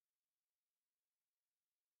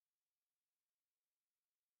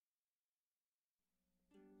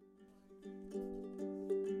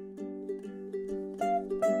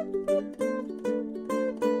Hi,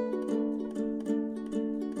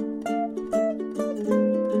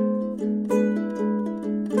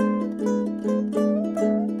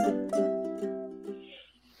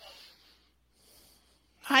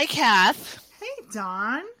 Kath. Hey,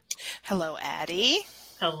 Dawn. Hello, Addie.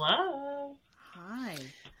 Hello. Hi.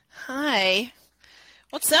 Hi.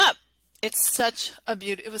 What's up? It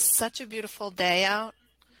was such a beautiful day out.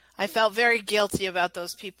 I felt very guilty about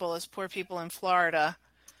those poor people in Florida.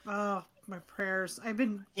 Oh, my prayers. I've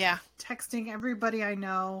been Yeah. texting everybody I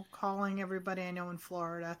know, calling everybody I know in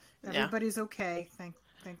Florida. Everybody's okay. Thank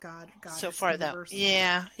God. So far, though.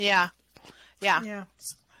 Yeah. Yeah.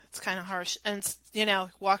 It's kind of harsh. And,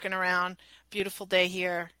 walking around, beautiful day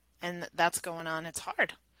here, and that's going on. It's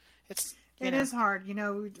hard. It is hard.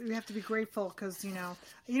 We have to be grateful because, you know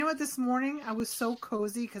what, this morning I was so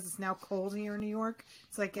cozy because it's now cold here in New York.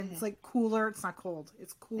 It's like, it's like cooler. It's not cold.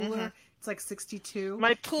 It's cooler. Mm-hmm. It's like 62.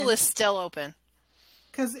 My pool is still open.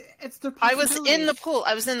 Because it's the I was in the pool.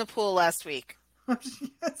 I was in the pool last week.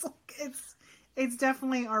 It's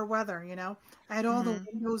definitely our weather, I had all the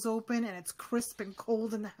windows open and it's crisp and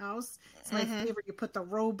cold in the house. It's my favorite. You put the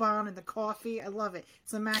robe on and the coffee. I love it.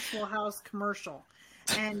 It's a Maxwell House commercial.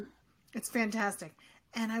 And it's fantastic.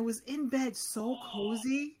 And I was in bed so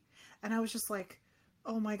cozy and I was just like,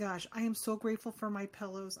 oh my gosh, I am so grateful for my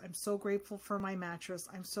pillows. I'm so grateful for my mattress.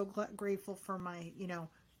 I'm so grateful for my,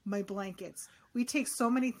 my blankets. We take so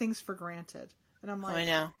many things for granted. And I'm like, I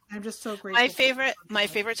know. I'm just so grateful. My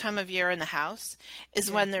favorite time of year in the house is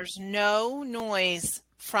when there's no noise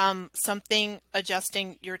from something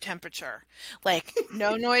adjusting your temperature. Like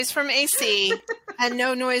no noise from AC and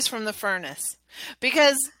no noise from the furnace.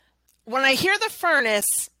 Because when I hear the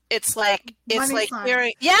furnace, it's like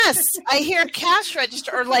hearing, yes, I hear cash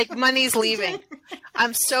register or like money's leaving.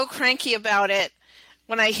 I'm so cranky about it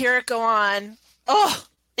when I hear it go on.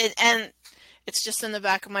 And it's just in the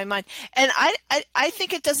back of my mind. And I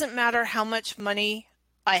think it doesn't matter how much money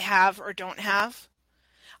I have or don't have.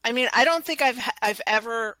 I mean, I don't think I've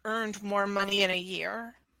ever earned more money in a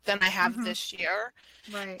year than I have this year.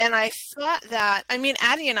 Right. And I thought that,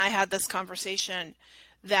 Addie and I had this conversation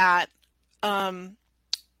that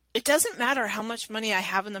it doesn't matter how much money I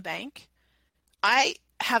have in the bank. I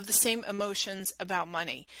have the same emotions about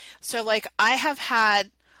money. So like I have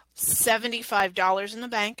had $75 in the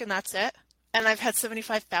bank and that's it. And I've had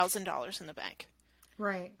 $75,000 in the bank.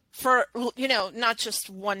 Right. For, not just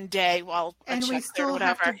one day while and we still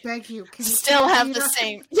have to beg you. Can you still have the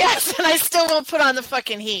same. Yes, and I still won't put on the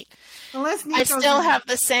fucking heat. Unless I still have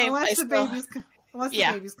the same. Unless the baby's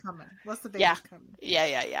coming.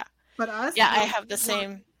 Yeah. But us? Yeah, I have the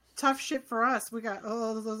same. Tough shit for us. We got,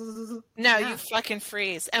 No, you fucking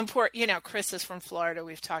freeze. And poor, Chris is from Florida.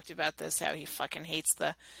 We've talked about this, how he fucking hates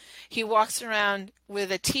he walks around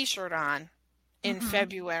with a t-shirt on in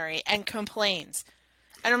February and complains.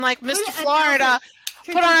 And I'm like, Mr. Florida,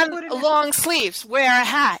 put on long sleeves, wear a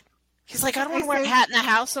hat. He's like, I don't want to wear a hat in the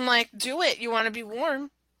house. I'm like, do it. You want to be warm.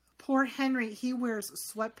 Poor Henry, he wears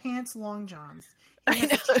sweatpants, long johns. He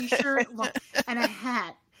has a t-shirt and a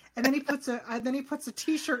hat. And then he puts a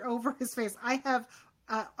t-shirt over his face. I have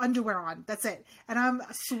underwear on. That's it. And I'm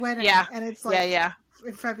sweating. Yeah. And it's like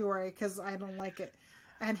in February because I don't like it.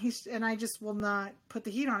 And I just will not put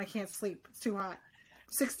the heat on. I can't sleep. It's too hot.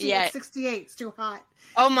 68. It's too hot.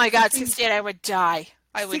 Oh my God, 68, I would die.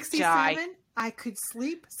 I would 67, die. I could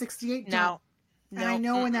sleep. 68, no. And I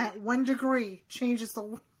know when that 1 degree changes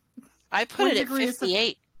the. I put it at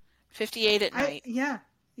 58. 58 at night. Yeah.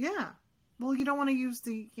 Well, you don't want to use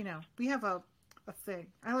we have a thing.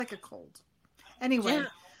 I like a cold. Anyway. Yeah.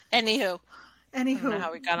 Anywho. I don't know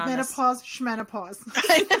how we got on menopause, schmenopause.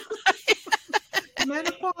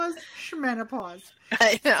 Menopause, schmenopause.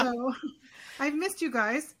 I know. So, I've missed you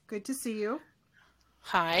guys. Good to see you.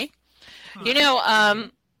 Hi. I know.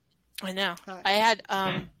 Hi. I had,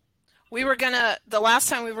 the last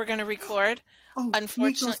time we were going to record,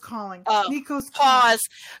 unfortunately. Nico's calling. Nico's calling.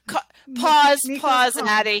 Pause, calling.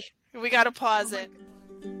 Addie. We got to pause it.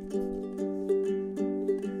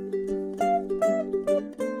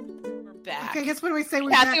 We're back. Okay, I guess what do we say?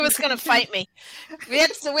 Kathy was going to fight me. We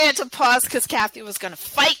had to pause because Kathy was going to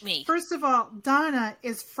fight me. First of all, Donna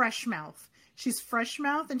is fresh mouth. She's fresh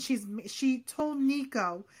mouth, and she told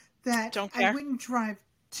Nico that I wouldn't drive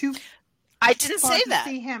too. I didn't say that.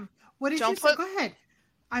 See him. What did you say? Go ahead.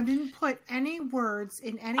 I didn't put any words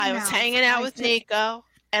in any. I was hanging out with Nico,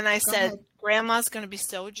 and I said, Grandma's going to be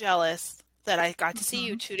so jealous that I got to see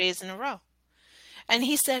you 2 days in a row. And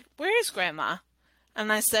he said, where is Grandma?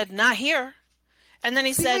 And I said, not here. And then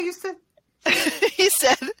he said, you said... he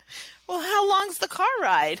said, well, how long's the car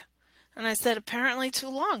ride? And I said, apparently too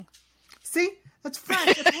long. See, that's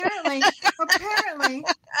fresh. Apparently.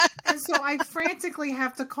 And so I frantically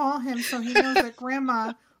have to call him so he knows that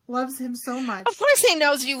Grandma loves him so Of much. course he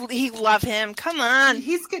knows he love him. Come on.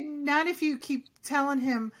 He's getting, not if you keep telling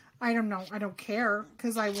him, I don't know, I don't care,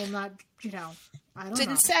 because I will not, I don't know. I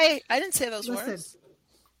didn't say those Listen, words.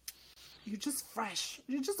 you're just fresh.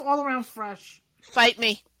 You're just all around fresh. Fight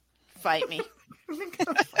me. Fight me.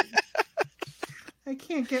 I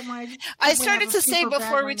can't get my... I started to say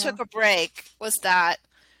before we took a break was that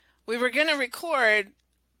we were going to record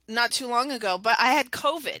not too long ago, but I had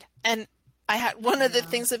COVID. And I had one of the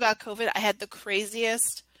things about COVID, I had the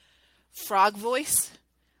craziest frog voice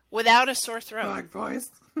without a sore throat. Frog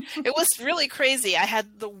voice. It was really crazy. I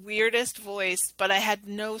had the weirdest voice, but I had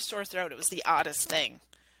no sore throat. It was the oddest thing.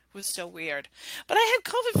 It was so weird. But I had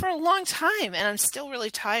COVID for a long time, and I'm still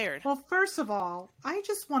really tired. Well, first of all, I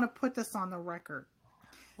just want to put this on the record.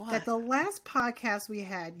 What? That the last podcast we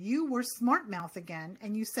had, you were smart mouth again,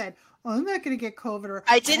 and you said, "Oh, I'm not going to get COVID." Or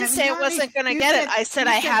I didn't say I wasn't going to get it. I said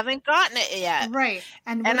I haven't gotten it yet. Right.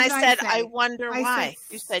 And I said, I wonder why.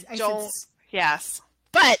 You said, don't. Yes.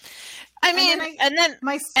 But I mean, and then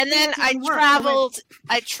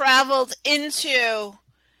I traveled into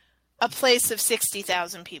a place of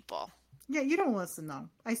 60,000 people. Yeah, you don't listen though.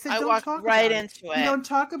 I said, don't talk right about into it. You don't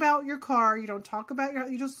talk about your car. You don't talk about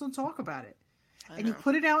you just don't talk about it. And you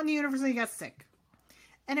put it out in the universe and you got sick.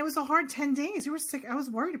 And it was a hard 10 days. You were sick. I was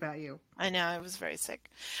worried about you. I know, I was very sick.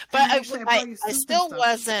 But I still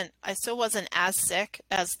wasn't as sick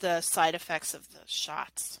as the side effects of the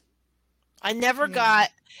shots. I never got,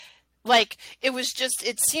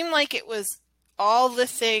 it seemed like it was all the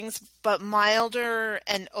things, but milder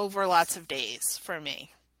and over lots of days for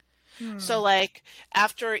me. So,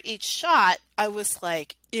 after each shot, I was,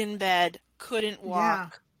 in bed, couldn't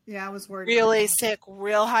walk. Yeah, I was worried. Really sick,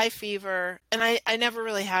 real high fever. And I never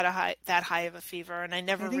really had that high of a fever. And I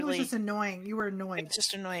think it was just annoying. You were annoyed.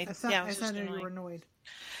 Just annoyed. I sounded you were annoyed.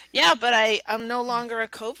 Yeah, but I'm no longer a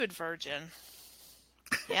COVID virgin.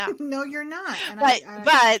 Yeah. No, you're not. And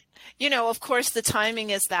but, of course, the timing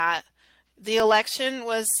is that the election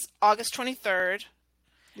was August 23rd.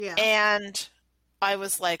 Yeah. And I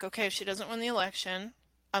was like, okay, if she doesn't win the election,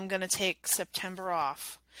 I'm going to take September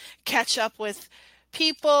off. Catch up with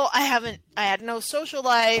people. I had no social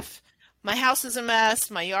life. My house is a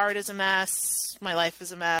mess. My yard is a mess. My life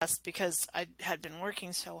is a mess because I had been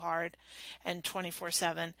working so hard and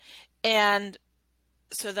 24/7. And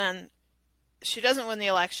so then she doesn't win the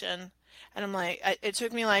election. And I'm like, it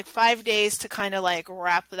took me 5 days to kind of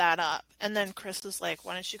wrap that up. And then Chris was like,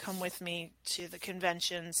 why don't you come with me to the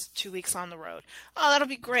conventions 2 weeks on the road? Oh, that'll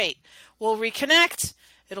be great. We'll reconnect.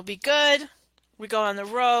 It'll be good. We go on the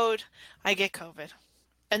road. I get COVID.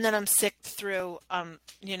 And then I'm sick through, I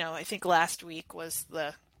think last week was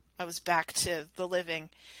I was back to the living.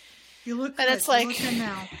 You look good. And it's like, you look good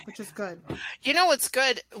now, which is good. You know what's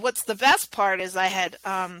good? What's the best part is I had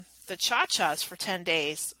the Chachas for 10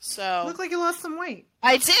 days. So you look like you lost some weight.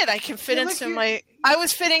 I did. I can fit into I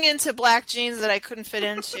was fitting into black jeans that I couldn't fit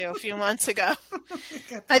into a few months ago.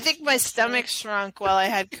 I think my stomach shrunk while I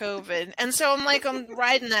had COVID. And so I'm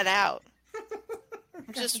riding that out.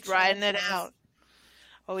 I'm just riding it out.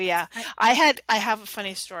 Oh yeah. I have a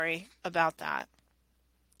funny story about that.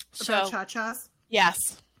 About Chachas? Yes.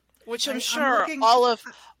 Which I'm sure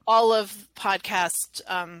all of podcast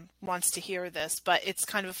wants to hear this, but it's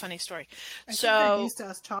kind of a funny story. I think they're used to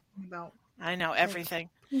us talking about. I know everything.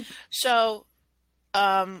 So,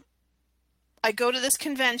 I go to this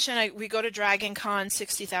convention. We go to Dragon Con,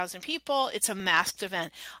 60,000 people. It's a masked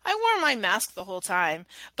event. I wore my mask the whole time,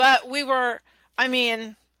 but we were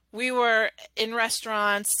in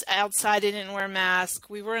restaurants outside. I didn't wear a mask.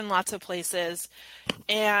 We were in lots of places,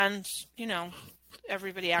 and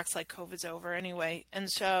everybody acts like COVID's over anyway. And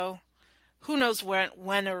so who knows when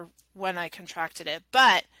I contracted it.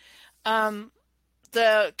 But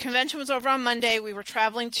the convention was over on Monday. We were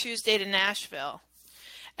traveling Tuesday to Nashville.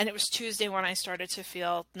 And it was Tuesday when I started to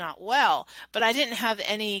feel not well. But I didn't have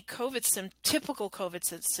any typical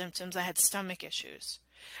COVID symptoms. I had stomach issues.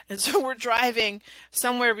 And so we're driving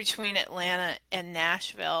somewhere between Atlanta and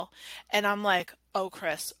Nashville. And I'm like, oh,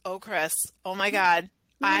 Chris, oh my God.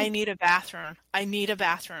 I need a bathroom.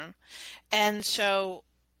 And so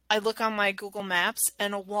I look on my Google Maps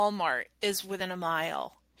and a Walmart is within a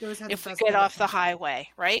mile if we get off the highway,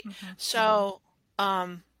 right? Mm-hmm. So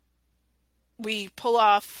we pull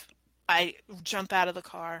off, I jump out of the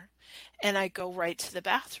car, and I go right to the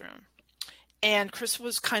bathroom. And Chris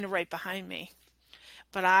was kind of right behind me.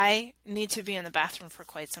 But I need to be in the bathroom for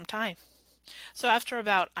quite some time. So after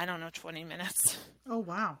about, 20 minutes. Oh,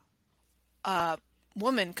 wow. a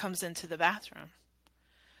woman comes into the bathroom.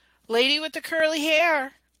 Lady with the curly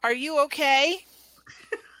hair, are you okay?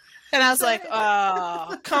 And I was like,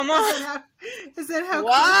 oh, come on. Is that how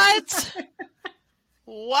What?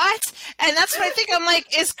 What? And that's what I think. I'm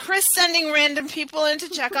like, is Chris sending random people in to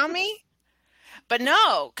check on me? But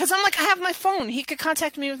no, because I'm like, I have my phone. He could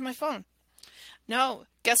contact me with my phone. No,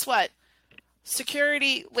 guess what?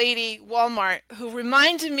 Security lady, Walmart, who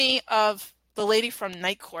reminded me of the lady from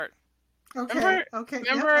Night Court. Okay.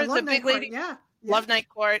 Remember yep, the big lady? Yeah. Love Night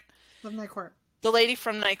Court. Love Night Court. The lady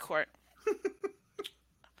from Night Court.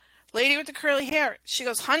 Lady with the curly hair. She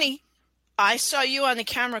goes, honey, I saw you on the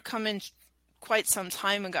camera come in quite some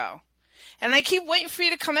time ago. And I keep waiting for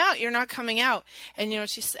you to come out. You're not coming out. And,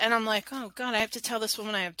 and I'm like, oh, God, I have to tell this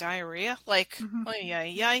woman I have diarrhea? Like, oh,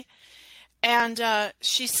 yeah. And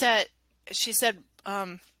she said,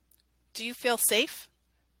 do you feel safe?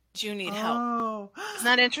 Do you need help? Oh. Isn't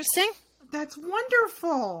that interesting? That's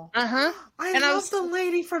wonderful. Uh-huh. I love the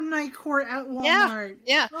lady from Night Court at Walmart.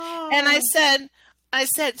 Yeah. Oh. And I said,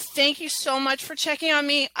 thank you so much for checking on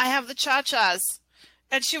me. I have the Chachas.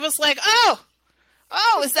 And she was like, oh,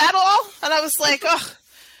 is that all? And I was like, oh.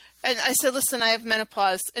 And I said, listen, I have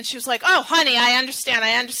menopause. And she was like, oh, honey, I understand.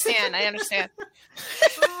 Oh,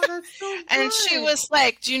 that's so good. And she was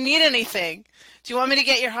like, do you need anything? Do you want me to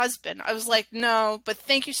get your husband? I was like, no, but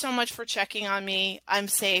thank you so much for checking on me. I'm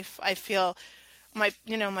safe. I feel my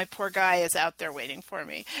poor guy is out there waiting for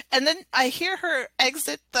me. And then I hear her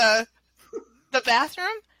exit the bathroom,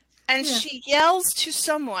 and she yells to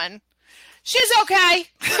someone, she's okay.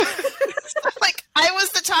 Like I was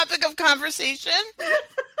the topic of conversation.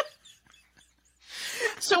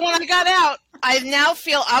 So when I got out, I now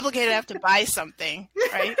feel obligated. I have to buy something,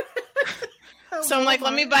 right? So I'm like,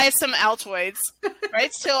 let me buy some Altoids,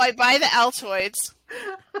 right? So I buy the Altoids,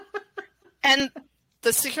 and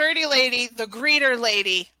the security lady, the greeter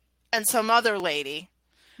lady, and some other lady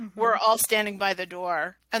were all standing by the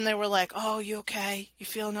door, and they were like, oh, you okay? You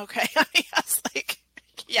feeling okay? I was like,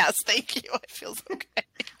 yes, thank you. I feel okay.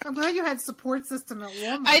 I'm glad you had support system at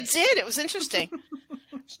Walmart. I did. It was interesting.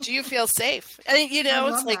 Do you feel safe? And,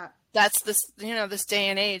 it's like, that's this, this day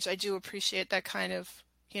and age. I do appreciate that kind of,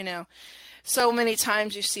 so many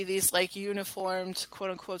times you see these like uniformed quote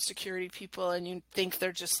unquote security people and you think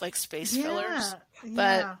they're just like space fillers.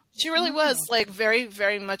 But she really was like very,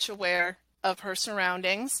 very much aware of her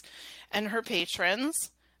surroundings and her patrons.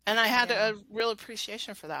 And I had a real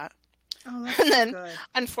appreciation for that. Oh, that's and then, good.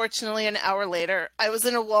 Unfortunately, an hour later, I was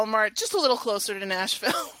in a Walmart just a little closer to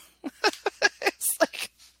Nashville. It's like,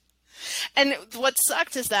 and what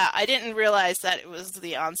sucked is that I didn't realize that it was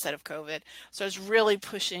the onset of COVID. So I was really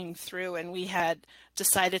pushing through, and we had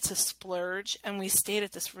decided to splurge, and we stayed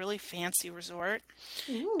at this really fancy resort.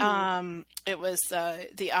 It was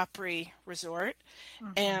the Opry Resort.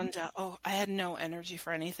 And, I had no energy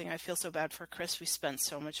for anything. I feel so bad for Chris. We spent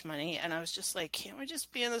so much money, and I was just like, can't we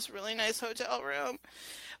just be in this really nice hotel room?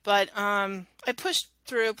 But I pushed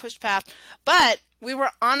past. But we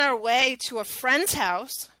were on our way to a friend's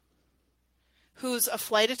house who's a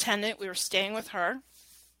flight attendant. We were staying with her.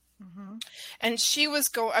 And she was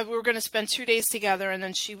we were going to spend 2 days together, and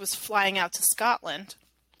then she was flying out to Scotland.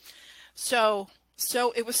 So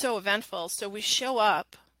it was so eventful. So we show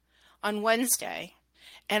up on Wednesday,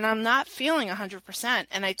 and I'm not feeling 100%.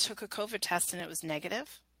 And I took a COVID test, and it was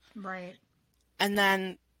negative. Right. And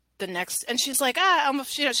then and she's like,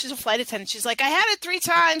 she's a flight attendant. She's like, I had it 3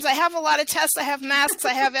 times. I have a lot of tests. I have masks.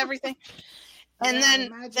 I have everything. And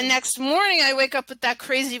then the next morning, I wake up with that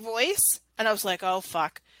crazy voice, and I was like, oh,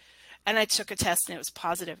 fuck. And I took a test, and it was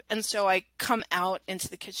positive. And so I come out into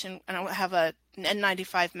the kitchen, and I have a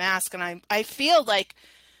N95 mask, and I feel like,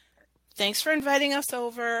 thanks for inviting us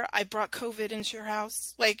over. I brought COVID into your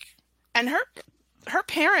house. Like, and her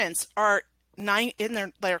parents are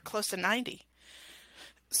they're close to 90.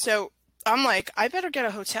 So I'm like, I better get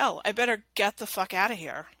a hotel. I better get the fuck out of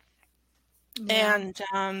here. Yeah.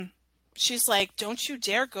 And she's like, don't you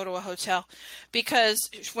dare go to a hotel, because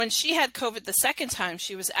when she had COVID the second time,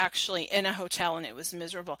 she was actually in a hotel and it was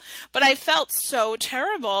miserable. But I felt so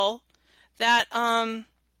terrible that, I'm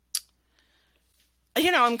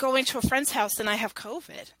going to a friend's house and I have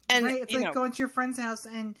COVID. And right. It's like going to your friend's house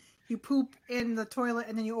and you poop in the toilet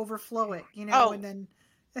and then you overflow it, and then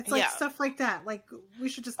it's like stuff like that. Like, we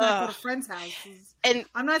should just not go to friends' houses. And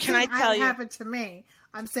I'm not saying it happened to me.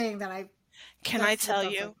 I'm saying that Can I tell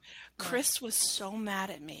you, Chris was so mad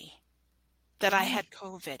at me that I had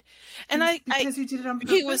COVID. And because you did it on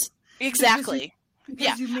purpose? He was, exactly.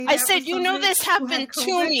 I said, this happened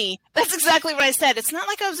to me. That's exactly what I said. It's not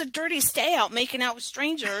like I was a dirty stay out making out with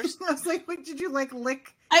strangers. I was like, did you lick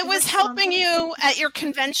I was helping you at your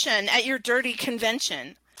convention, at your dirty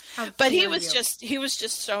convention. But he was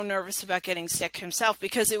just so nervous about getting sick himself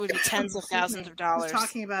because it would be tens of thousands of dollars. He's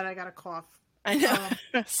talking about I got a cough. I know.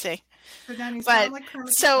 See. So then he's but like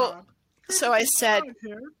so I said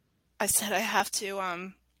I have to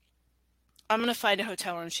I'm going to find a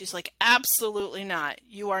hotel room. She's like, absolutely not.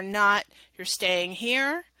 You are not. You're staying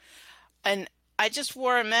here. And I just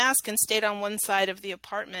wore a mask and stayed on one side of the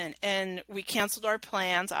apartment, and we canceled our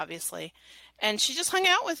plans, obviously. And she just hung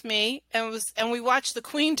out with me and we watched the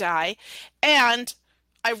Queen die. And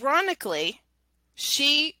ironically,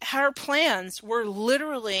 her plans were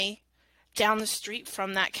literally down the street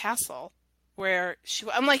from that castle where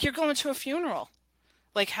I'm like, you're going to a funeral.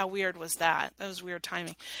 Like, how weird was that? That was weird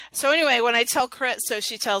timing. So anyway, when I tell Chris, so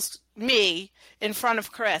she tells me in front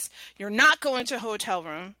of Chris, you're not going to a hotel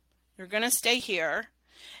room. You're going to stay here,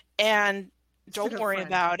 and don't worry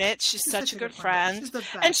about it. She's such a good friend.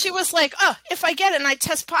 And she was like, oh, if I get it and I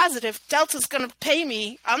test positive, Delta's going to pay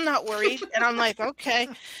me. I'm not worried. And I'm like, okay.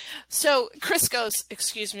 So Chris goes,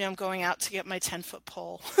 excuse me, I'm going out to get my 10-foot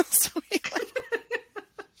pole. So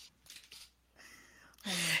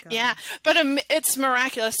yeah, but it's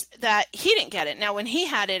miraculous that he didn't get it. Now, when he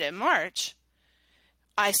had it in March,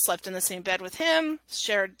 I slept in the same bed with him,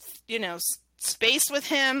 shared, space with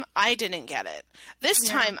him. I didn't get it. This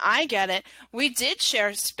time I get it. We did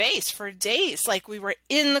share space for days. Like, we were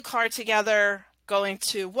in the car together, going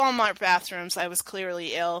to Walmart bathrooms. I was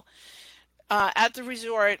clearly ill. At the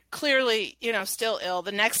resort, clearly, still ill.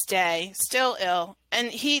 The next day, still ill. And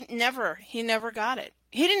he never got it.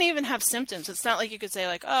 He didn't even have symptoms. It's not like you could say,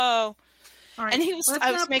 like, oh. All right. And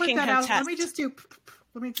I was making him test. Let me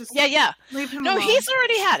just Yeah. Leave him alone. No, he's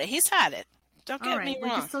already had it. He's had it. Don't get me wrong. We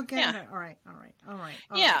can still get it. All right.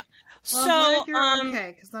 Yeah. Well, so,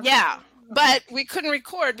 okay, but we couldn't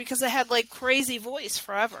record because I had like crazy voice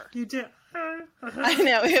forever. You did. I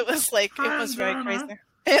know. It was very crazy.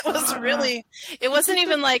 It was really, it wasn't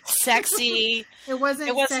even like sexy. It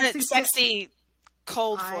wasn't sexy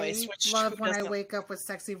cold voice. Which love when I wake up with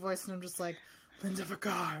sexy voice and I'm just like, Linda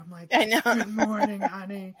Vigar. I'm like, I know. Good morning,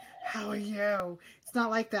 honey. How are you? It's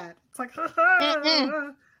not like that. It's like,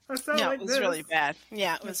 it was really bad.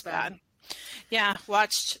 Yeah, it was bad. Yeah,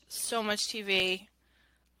 watched so much TV.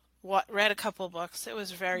 Read a couple books. It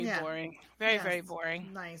was very boring. Very boring.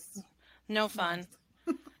 Nice. No fun.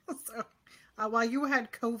 So, while you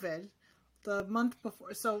had COVID, the month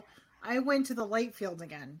before, so I went to the Light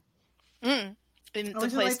again. In the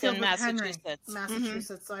place in Massachusetts.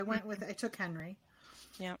 Massachusetts. So I took Henry.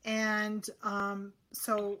 Yeah. And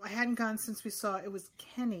so I hadn't gone since we saw it was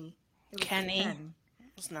Kenny. Kenny. It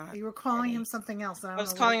was not. You were calling him something else. I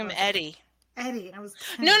was calling him Eddie. Eddie. And I was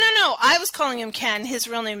Kenny. No. I was calling him Ken. His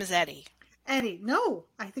real name is Eddie. Eddie. No,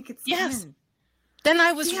 I think it's Ken. Then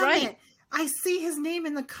I was right. I see his name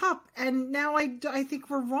in the cup, and now I think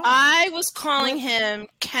we're wrong. I was calling him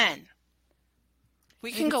Ken.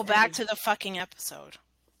 We can go back to the fucking episode.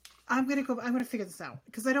 I'm gonna figure this out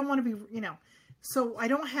because I don't want to be, So I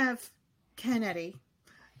don't have Kennedy.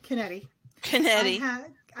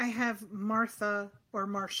 I have Martha or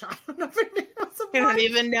Marsha. I don't know if her name was I don't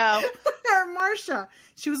even know. Or Marsha.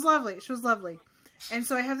 She was lovely. And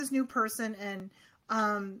so I have this new person, and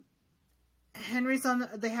Henry's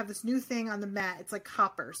they have this new thing on the mat. It's like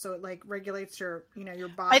copper, so it like regulates your, your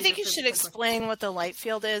body. I think you should explain what the light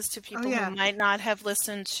field is to people who might not have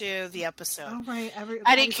listened to the episode. Oh, right.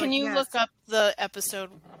 Eddie, can you look up the episode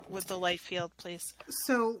with the light field, please?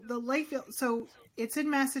 So the light field, it's in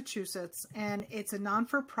Massachusetts, and it's a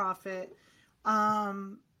non-for-profit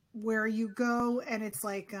where you go, and it's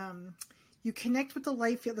like you connect with the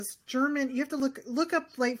light field. This German, you have to look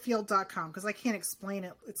up lightfield.com because I can't explain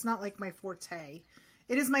it. It's not like my forte.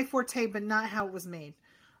 It is my forte, but not how it was made.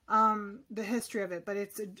 The history of it. But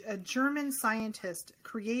it's a German scientist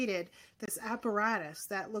created this apparatus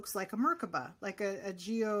that looks like a Merkaba, like a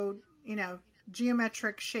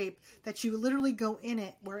geometric shape that you literally go in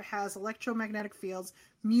it, where it has electromagnetic fields,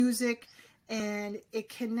 music, and it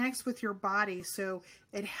connects with your body. So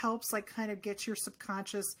it helps like kind of get your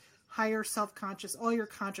subconscious, higher self-conscious, all your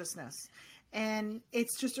consciousness. And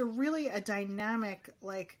it's just a dynamic,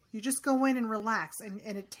 like you just go in and relax, and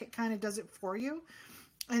it kind of does it for you.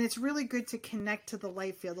 And it's really good to connect to the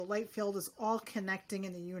light field. The light field is all connecting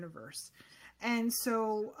in the universe. And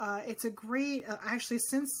so it's a great, actually,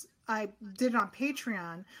 since I did it on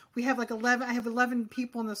Patreon, we have like 11, I have 11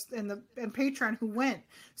 people in Patreon who went.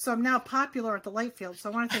 So I'm now popular at the light field. So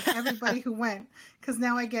I want to thank everybody who went, because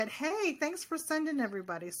now I get, hey, thanks for sending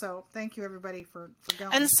everybody. So thank you everybody for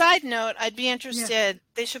going. And side note, I'd be interested,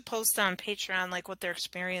 they should post on Patreon like what their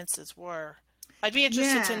experiences were. I'd be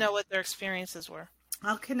interested to Yeah, know what their experiences were.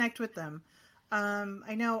 I'll connect with them.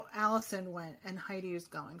 I know Allison went and Heidi is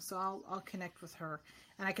going, so I'll connect with her,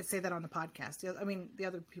 and I could say that on the podcast. I mean, the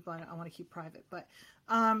other people I want to keep private, but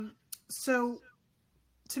so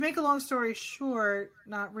to make a long story short,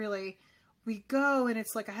 not really. We go and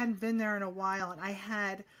it's like I hadn't been there in a while, and I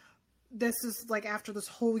had this is like after this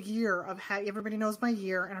whole year of everybody knows my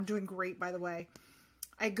year, and I'm doing great by the way.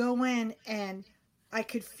 I go in and I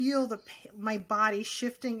could feel my body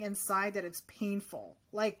shifting inside that it's painful,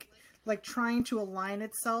 like trying to align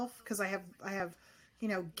itself because I have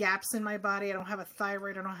gaps in my body. I don't have a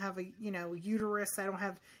thyroid. I don't have a uterus. I don't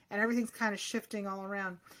have, and everything's kind of shifting all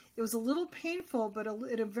around. It was a little painful, but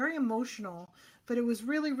it very emotional. But it was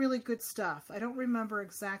really, really good stuff. I don't remember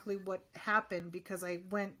exactly what happened because I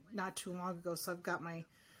went not too long ago, so I've got my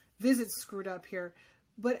visits screwed up here.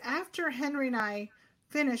 But after Henry and I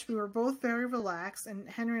finished, we were both very relaxed, and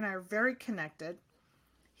Henry and I are very connected.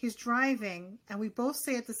 He's driving, and we both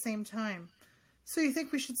say at the same time, "So you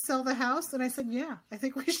think we should sell the house?" And I said, "Yeah, I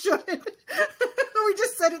think we should." We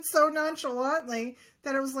just said it so nonchalantly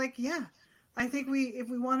that I was like, "Yeah, I think if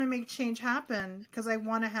we want to make change happen, because I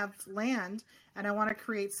want to have land and I want to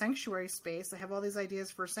create sanctuary space. I have all these ideas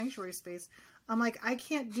for sanctuary space. I'm like, I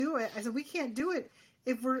can't do it." I said, "We can't do it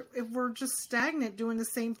if we're just stagnant doing the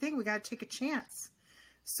same thing. We got to take a chance."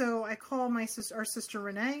 So I call our sister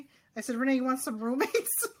Renee. I said, "Renee, you want some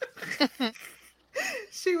roommates?"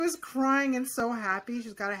 She was crying and so happy.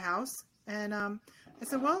 She's got a house. And I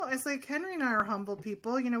said, "Well," I was like, "Henry and I are humble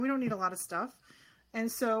people. We don't need a lot of stuff." And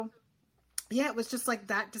so, yeah, it was just like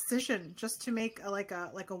that decision just to make a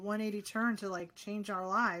 180 turn to like change our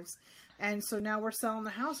lives. And so now we're selling the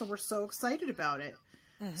house and we're so excited about it.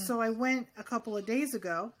 Mm-hmm. So I went a couple of days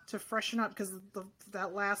ago to freshen up because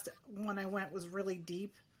that last one I went was really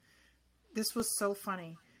deep. This was so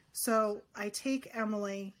funny. So I take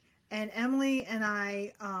Emily, and Emily and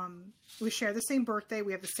I, we share the same birthday.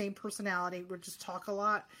 We have the same personality. We just talk a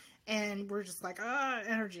lot, and we're just like,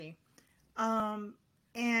 energy.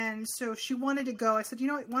 And so she wanted to go. I said, "You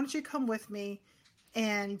know what? Why don't you come with me?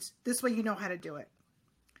 And this way you know how to do it."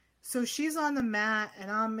 So she's on the mat,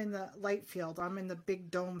 and I'm in the light field. I'm in the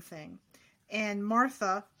big dome thing. And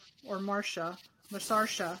Martha, or Marsha,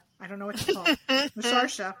 I don't know what to call her.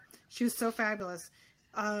 Masarsha, she was so fabulous.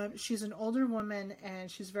 She's an older woman,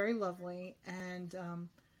 and she's very lovely. And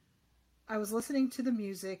I was listening to the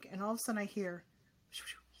music, and all of a sudden I hear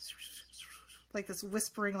like this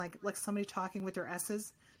whispering, like somebody talking with their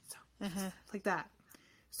S's. So, like that.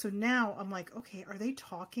 So now I'm like, okay, are they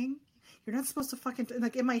talking? You're not supposed to fucking,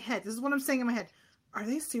 like in my head, this is what I'm saying in my head. Are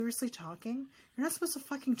they seriously talking? You're not supposed to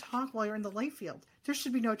fucking talk while you're in the light field. There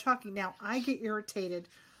should be no talking. Now, I get irritated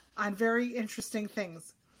on very interesting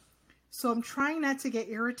things. So I'm trying not to get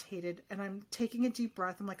irritated, and I'm taking a deep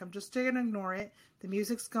breath. I'm like, I'm just going to ignore it. The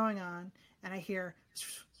music's going on, and I hear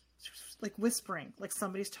like whispering, like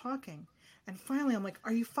somebody's talking. And finally, I'm like,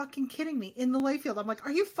 are you fucking kidding me? In the light field. I'm like,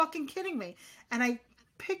 are you fucking kidding me? And I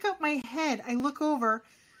pick up my head. I look over.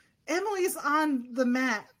 Emily's on the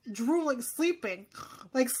mat, drooling, sleeping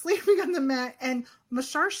on the mat. And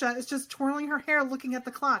Masharsha is just twirling her hair, looking at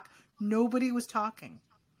the clock. Nobody was talking.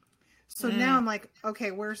 So now I'm like,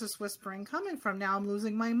 okay, where's this whispering coming from? Now I'm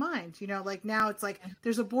losing my mind. Like now it's like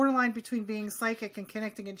there's a borderline between being psychic and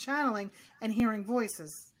connecting and channeling and hearing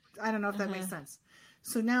voices. I don't know if that makes sense.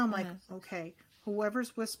 So now I'm like, okay,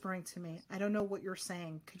 whoever's whispering to me, I don't know what you're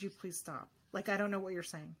saying. Could you please stop? Like, I don't know what you're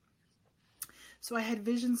saying. So I had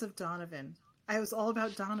visions of Donovan. I was all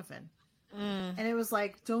about Donovan. And it was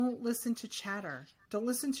like, don't listen to chatter. Don't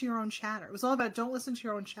listen to your own chatter. It was all about don't listen to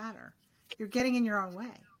your own chatter. You're getting in your own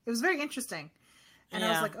way. It was very interesting. And I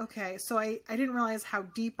was like, okay. So I didn't realize how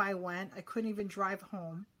deep I went. I couldn't even drive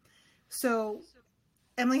home. So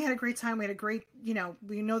Emily had a great time. We had a great,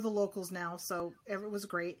 we know the locals now. So it was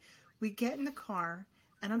great. We get in the car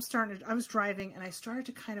and I was driving and I started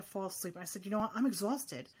to kind of fall asleep. I said, you know what? I'm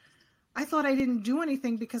exhausted. I thought I didn't do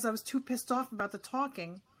anything because I was too pissed off about the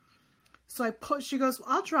talking. So she goes,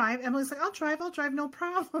 I'll drive. Emily's like, I'll drive, no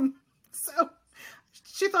problem. So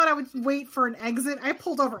she thought I would wait for an exit. I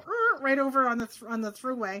pulled over right over on the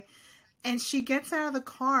thruway, and she gets out of the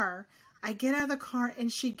car. I get out of the car, and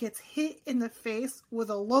she gets hit in the face with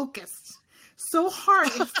a locust so hard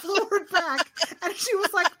it flew her back, and she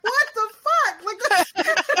was like, "What the fuck?" Like, I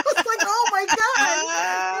was like, "Oh my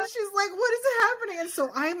god!" And she's like, "What is happening?" And so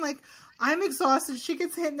I'm like, I'm exhausted. She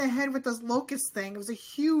gets hit in the head with this locust thing. It was a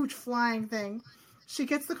huge flying thing. She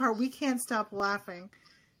gets the car. We can't stop laughing.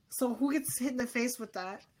 So who gets hit in the face with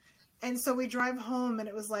that? And so we drive home, and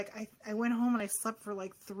it was like I went home and I slept for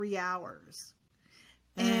like 3 hours.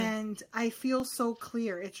 And I feel so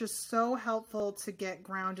clear. It's just so helpful to get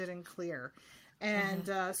grounded and clear. And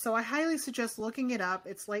so I highly suggest looking it up.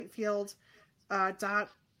 It's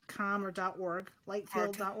lightfield.com or .org,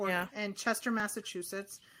 lightfield.org, Yeah. and Chester,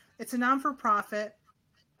 Massachusetts. It's a non-for-profit,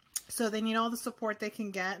 so they need all the support they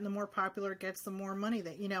can get, and the more popular it gets, the more money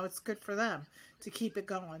that, it's good for them to keep it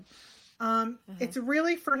going. It's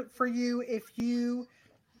really for you if you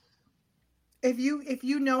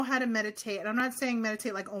know how to meditate. And I'm not saying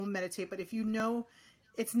meditate like meditate, but if you know,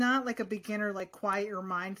 it's not like a beginner like quiet your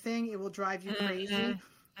mind thing. It will drive you crazy.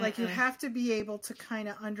 Like you have to be able to kind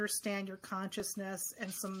of understand your consciousness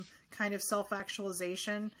and some kind of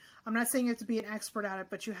self-actualization. I'm not saying you have to be an expert at it,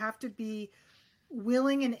 but you have to be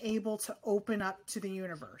willing and able to open up to the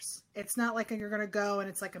universe. It's not like you're going to go and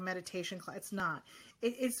it's like a meditation class. It's not.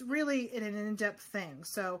 It's really an in-depth thing.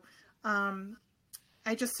 So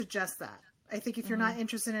I just suggest that. I think if you're not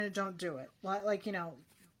interested in it, don't do it. Like,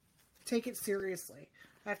 take it seriously.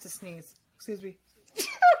 I have to sneeze. Excuse me.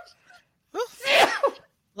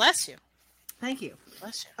 Bless you. Thank you.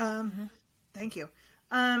 Bless you. Thank you.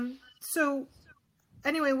 So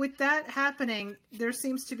anyway, with that happening, there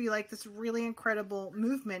seems to be like this really incredible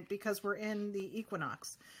movement because we're in the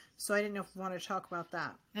equinox. So I didn't know if we want to talk about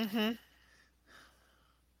that.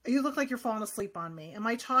 You look like you're falling asleep on me. Am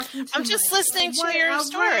I talking to I'm just listening to your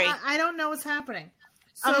story. I don't know what's happening.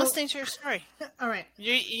 So, I'm listening to your story. All right.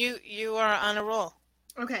 You are on a roll.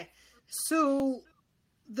 Okay. So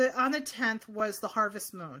on the 10th was the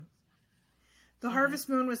harvest moon. The harvest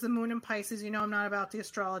moon was the moon in Pisces. I'm not about the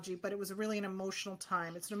astrology, but it was really an emotional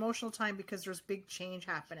time. It's an emotional time because there's big change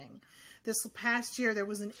happening. This past year, there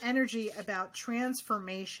was an energy about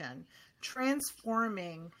transformation,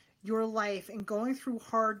 transforming your life, and going through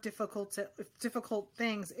hard, difficult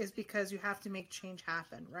things is because you have to make change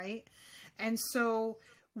happen, right? And so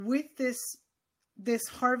with this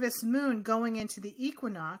harvest moon going into the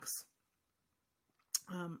equinox,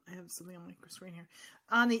 I have something on my screen here.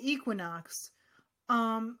 On the equinox,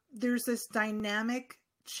 there's this dynamic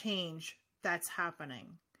change that's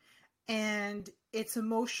happening, and it's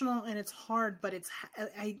emotional and it's hard, but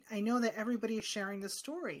I know that everybody is sharing the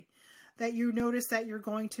story, that you notice that you're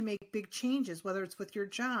going to make big changes, whether it's with your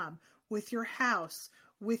job, with your house,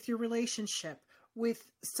 with your relationship, with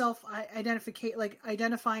self-identification, like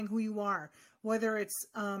identifying who you are, whether it's,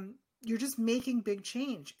 you're just making big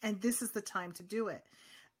change, and this is the time to do it.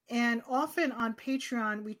 And often on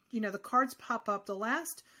Patreon, we, the cards pop up. The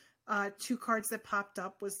last two cards that popped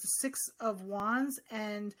up was the Six of Wands,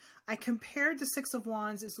 and I compared the Six of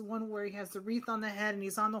Wands is the one where he has the wreath on the head and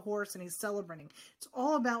he's on the horse and he's celebrating. It's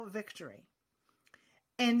all about victory.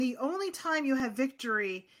 And the only time you have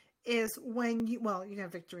victory is when you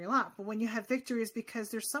have victory a lot, but when you have victory is because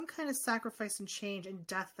there's some kind of sacrifice and change and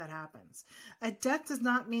death that happens. A death does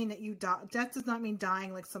not mean that you die. Death does not mean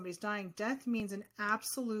dying like somebody's dying. Death means an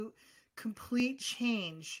absolute, complete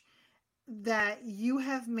change that you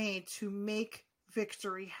have made to make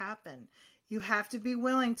victory happen. You have to be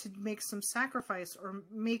willing to make some sacrifice or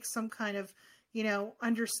make some kind of,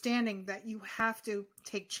 understanding that you have to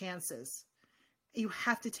take chances. You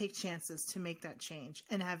have to take chances to make that change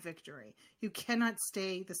and have victory. You cannot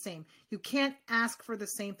stay the same. You can't ask for the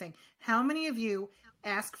same thing. How many of you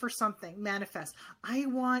ask for something, manifest? I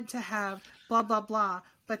want to have blah, blah, blah,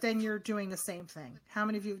 but then you're doing the same thing. How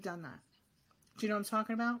many of you have done that? Do you know what I'm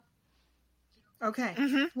talking about? Okay.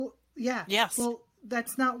 Well, yeah. Yes. Well,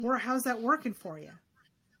 that's not how's that working for you?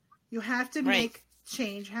 You have to make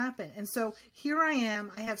change happen. And so here I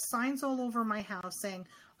am. I have signs all over my house saying,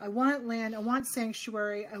 I want land, I want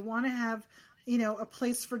sanctuary, I want to have, a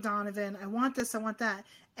place for Donovan, I want this, I want that.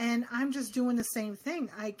 And I'm just doing the same thing.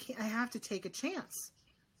 I have to take a chance.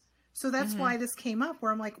 So that's why this came up,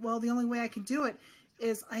 where I'm like, well, the only way I can do it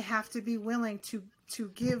is I have to be willing to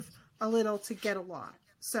give a little to get a lot.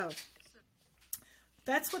 So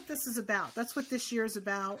that's what this is about. That's what this year is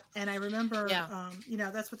about. And I remember,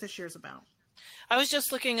 that's what this year is about. I was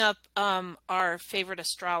just looking up our favorite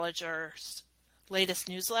astrologer's latest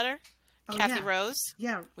newsletter, Kathy Rose.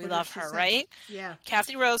 Yeah. We love her, right? Yeah.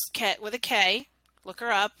 Kathy Rose, with a K. Look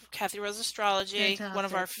her up. Kathy Rose Astrology.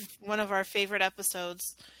 Fantastic. One of our favorite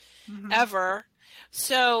episodes ever.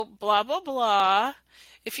 So, blah, blah, blah.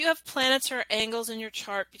 If you have planets or angles in your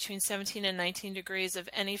chart between 17 and 19 degrees of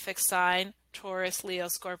any fixed sign, Taurus, Leo,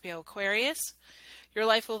 Scorpio, Aquarius. Your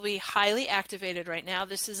life will be highly activated right now.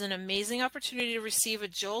 This is an amazing opportunity to receive a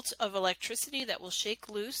jolt of electricity that will shake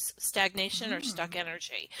loose stagnation or stuck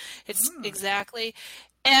energy. It's exactly,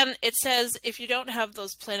 and it says if you don't have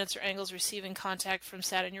those planets or angles receiving contact from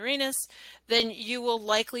Saturn, Uranus, then you will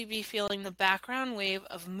likely be feeling the background wave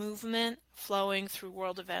of movement flowing through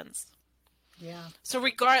world events. Yeah. So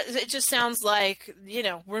it just sounds like,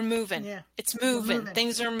 we're moving. Yeah. It's We're moving. moving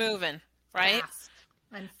Things are moving, right? fast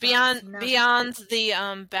and Beyond fast. Now, beyond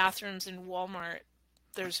the bathrooms in Walmart,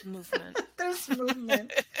 there's movement. there's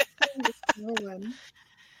movement. There's movement.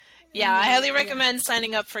 Yeah, I highly Yeah. recommend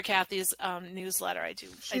signing up for Kathy's newsletter. I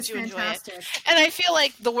She's do enjoy it, fantastic. and I feel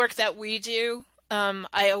like the work that we do,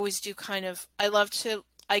 I always do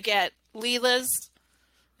I get Leela's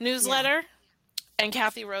newsletter and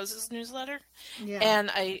Kathy Rose's newsletter, Yeah.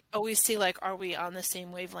 and I always see like, are we on the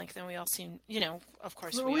same wavelength? And we all seem, of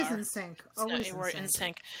course We're we always are. in sync. Always We're in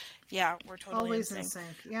sync. Yeah, we're totally Always in sync.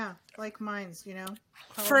 Yeah, like minds,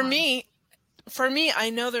 For me,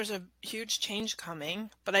 I know there's a huge change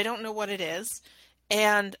coming, but I don't know what it is.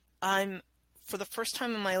 And I'm, for the first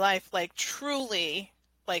time in my life, like truly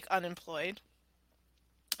like unemployed.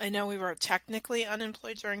 I know we were technically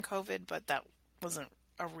unemployed during COVID, but that wasn't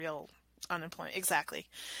a real unemployment. Exactly.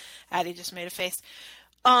 Addie just made a face.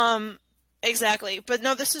 Exactly. But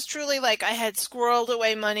no, this is truly like I had squirreled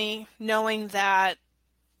away money knowing that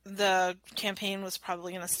the campaign was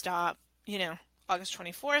probably going to stop, August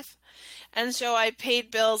 24th. And so I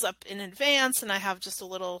paid bills up in advance and I have just a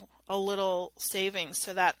little savings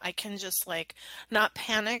so that I can just like not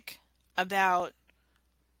panic about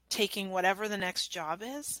taking whatever the next job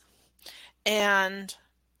is. And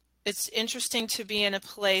it's interesting to be in a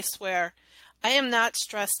place where I am not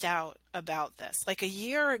stressed out about this. Like a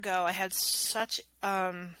year ago, I had such,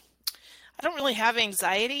 I don't really have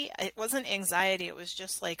anxiety. It wasn't anxiety. It was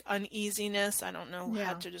just like uneasiness. I don't know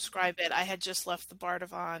how to describe it. I had just left the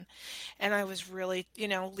Bardavon and I was really,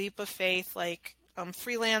 leap of faith, like I'm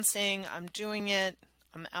freelancing, I'm doing it,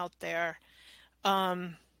 I'm out there.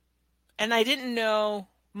 And I didn't know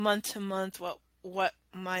month to month what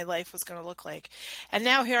my life was going to look like. And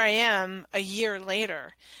now here I am a year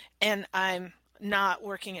later and I'm not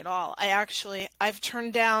working at all. I've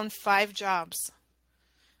turned down 6 jobs.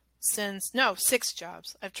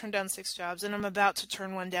 I've turned down 6 jobs and I'm about to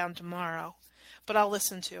turn one down tomorrow, but I'll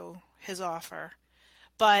listen to his offer.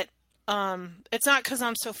 But it's not because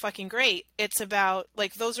I'm so fucking great. It's about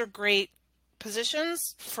like, those are great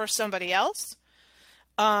positions for somebody else.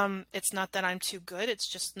 It's not that I'm too good.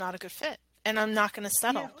 It's just not a good fit and I'm not going to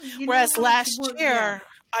settle. Whereas last year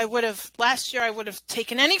I would have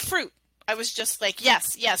taken any fruit. I was just like,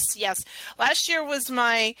 yes, yes, yes. Last year was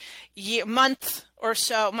my month or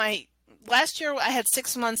so. Last year I had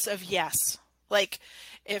 6 months of yes. Like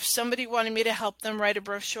if somebody wanted me to help them write a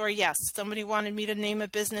brochure, yes. Somebody wanted me to name a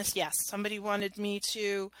business, yes. Somebody wanted me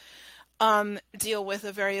to deal with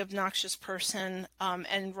a very obnoxious person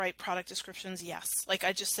and write product descriptions, yes. Like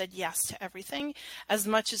I just said yes to everything, as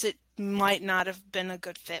much as it might not have been a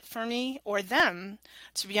good fit for me or them,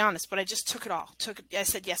 to be honest. But I just took it all. I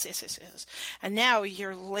said yes, yes, yes, yes. And now a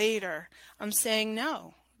year later, I'm saying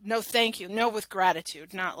no. No, thank you. No, with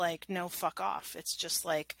gratitude, not like no, fuck off. It's just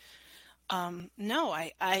like, no,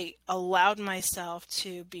 I allowed myself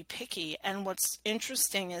to be picky. And what's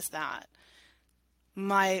interesting is that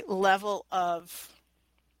my level of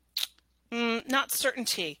not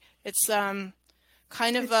certainty. It's kind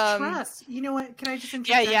of trust. You know what? Can I just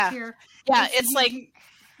interject here? Yeah, it's like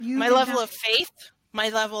my level of faith, my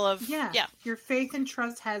level of Your faith and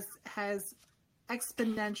trust has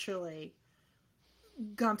exponentially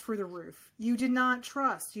gone through the roof. You did not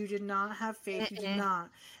trust. You did not have faith. You did not.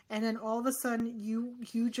 And then all of a sudden,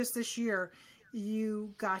 you just this year,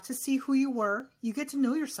 you got to see who you were. You get to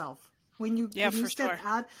know yourself. When you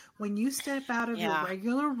step out of your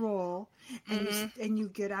regular role and you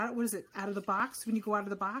get out, what is it? Out of the box? When you go out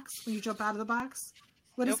of the box? When you jump out of the box?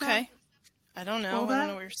 What is that? I don't know. I don't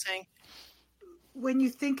know what you're saying. When you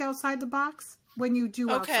think outside the box? When you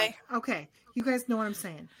do outside. Okay. You guys know what I'm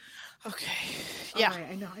saying. Okay. Yeah. All right,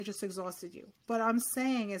 I know. I just exhausted you. But I'm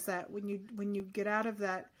saying is that when you get out of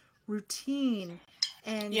that routine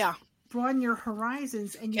and broaden your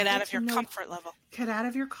horizons and you get out of your comfort level. Get out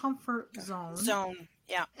of your comfort zone.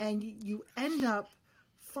 Yeah. And you end up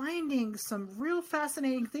finding some real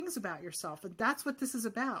fascinating things about yourself. And that's what this is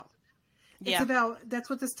about. That's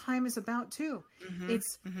what this time is about too.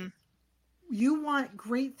 You want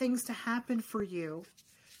great things to happen for you.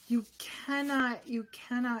 You can't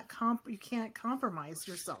compromise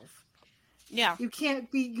yourself. Yeah. You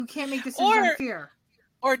can't make decisions on fear.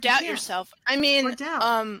 Or You doubt can't. yourself. I Or mean, doubt.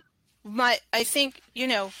 I think, we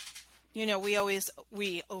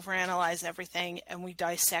overanalyze everything and we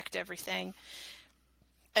dissect everything,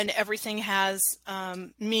 and everything has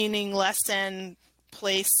meaning, lesson,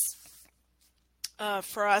 place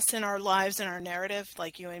for us in our lives and our narrative,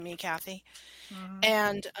 like you and me, Kathy. Hmm.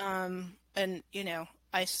 And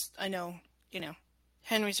I know, you know,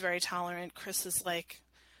 Henry's very tolerant. Chris is like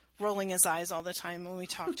rolling his eyes all the time when we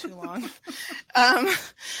talk too long. Um,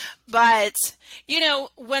 but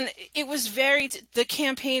when the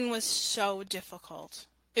campaign was so difficult.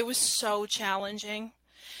 It was so challenging.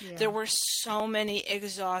 Yeah. There were so many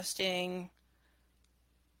exhausting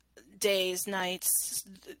days, nights,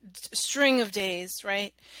 string of days,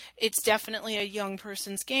 right? It's definitely a young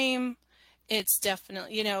person's game. It's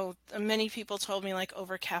definitely, many people told me like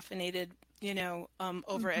over caffeinated,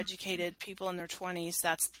 overeducated people in their 20s,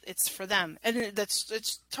 it's for them. And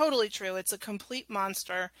it's totally true. It's a complete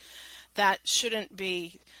monster that shouldn't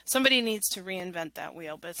be. Somebody needs to reinvent that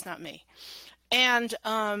wheel, but it's not me. And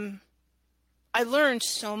I learned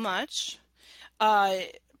so much uh,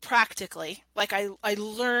 practically. Like I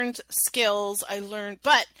learned skills,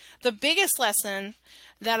 but the biggest lesson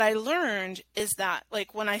that I learned is that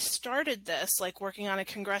like when I started this, like working on a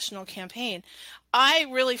congressional campaign, I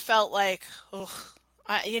really felt like, oh,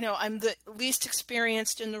 I'm the least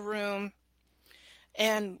experienced in the room,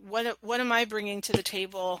 and what am I bringing to the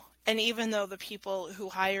table? And even though the people who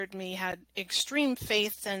hired me had extreme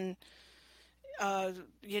faith and uh,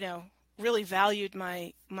 you know, really valued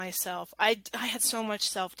myself, I had so much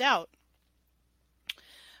self-doubt.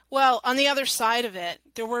 Well, on the other side of it,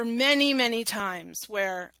 there were many, many times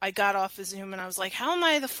where I got off the Zoom and I was like, how am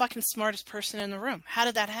I the fucking smartest person in the room? How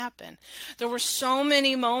did that happen? There were so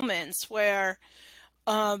many moments where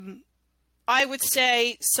I would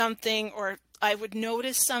say something or I would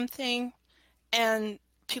notice something and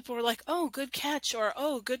people were like, oh, good catch, or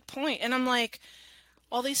oh, good point. And I'm like,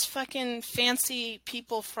 all these fucking fancy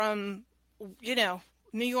people from, you know,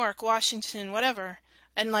 New York, Washington, whatever.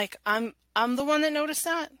 And like, I'm the one that noticed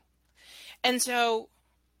that. And so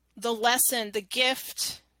the lesson, the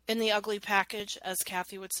gift in the ugly package, as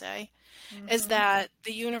Kathy would say, is Hmm. that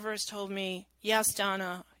the universe told me, yes,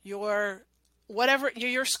 Donna, your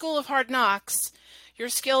school of hard knocks, your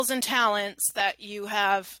skills and talents that you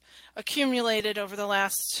have accumulated over the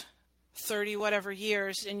last 30 whatever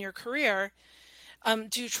years in your career,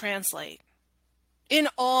 do translate in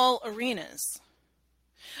all arenas.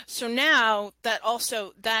 So now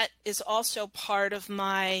that is also part of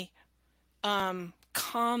my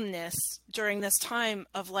calmness during this time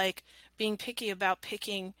of like being picky about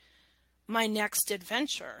picking my next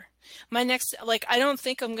adventure. Like, I don't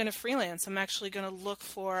think I'm going to freelance. I'm actually going to look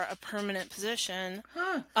for a permanent position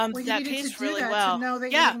Huh. Well, you that needed to pays do really that to well. know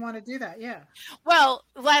that you Yeah. didn't want to do that. Yeah. Well,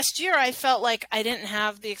 last year I felt like I didn't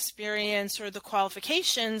have the experience or the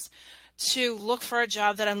qualifications to look for a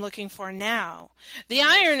job that I'm looking for now. The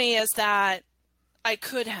Right. irony is that I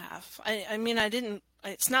could have. I mean, I didn't.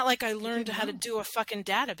 It's not like I You learned didn't how to know. do a fucking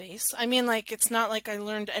database. I mean, like, it's not like I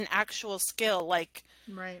learned an actual skill like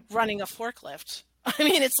Right. running a forklift. I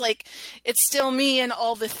mean, it's like, it's still me and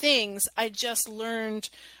all the things. I just learned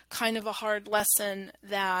kind of a hard lesson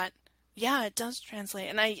that, yeah, it does translate.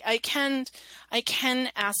 And I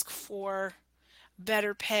can ask for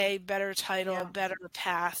better pay, better title, Yeah. better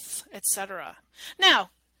path, etc.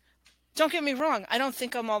 Now, don't get me wrong, I don't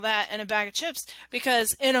think I'm all that and a bag of chips,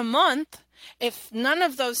 because in a month, if none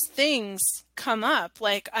of those things come up,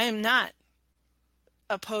 like, I am not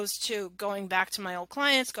opposed to going back to my old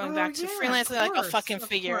clients, going Oh back to yeah. Of freelancing. Like, I'll course. fucking Of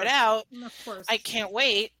figure it course. out. Of I course. can't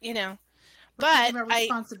wait. We're talking But about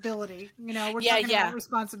responsibility. We're yeah, talking about yeah,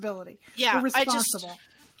 responsibility. We're yeah. responsible.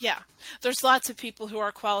 Yeah. There's lots of people who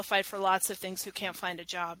are qualified for lots of things who can't find a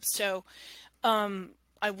job. So,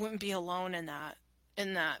 I wouldn't be alone in that.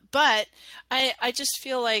 But I just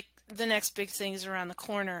feel like the next big thing is around the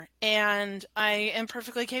corner and I am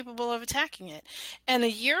perfectly capable of attacking it. And a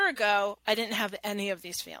year ago, I didn't have any of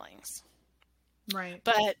these feelings. Right.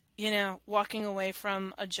 But, walking away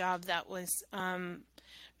from a job that was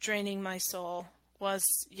draining my soul was,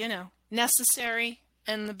 necessary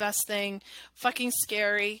and the best thing. Fucking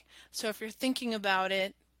scary. So if you're thinking about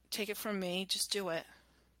it, take it from me, just do it.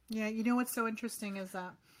 Yeah. You know what's so interesting is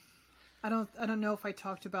that I don't know if I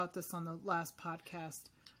talked about this on the last podcast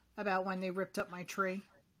about when they ripped up my tree.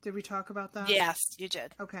 Did we talk about that? Yes, you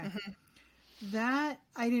did. Okay. That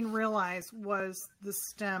I didn't realize was the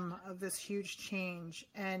stem of this huge change.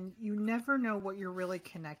 And you never know what you're really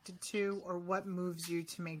connected to or what moves you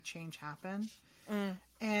to make change happen. Mm,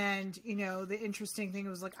 And, the interesting thing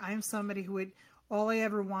was like, I'm somebody who would all I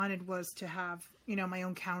ever wanted was to have, my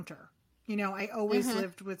own counter. I always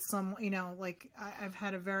lived with some, like I've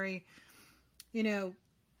had a very, you know,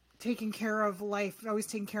 taking care of life, always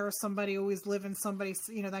taking care of somebody, always living somebody,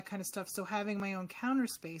 that kind of stuff. So having my own counter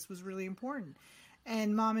space was really important.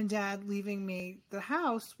 And mom and dad leaving me the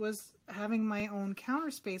house was having my own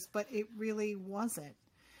counter space, but it really wasn't.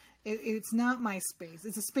 It's not my space.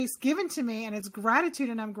 It's a space given to me, and it's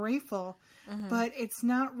gratitude, and I'm grateful. But it's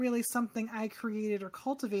not really something I created or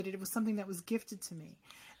cultivated. It was something that was gifted to me,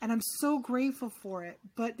 and I'm so grateful for it.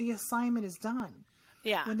 But the assignment is done.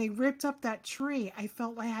 Yeah. When they ripped up that tree, I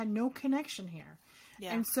felt I had no connection here.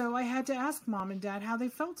 Yeah. And so I had to ask mom and dad how they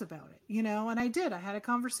felt about it, and I did. I had a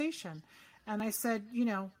conversation, and I said,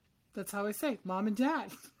 that's how I say, mom and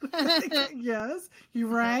dad. Yes, you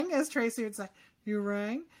rang, as Tracy would say, you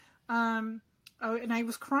rang. And I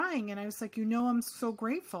was crying, and I was like, I'm so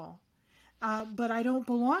grateful. But I don't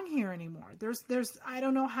belong here anymore. I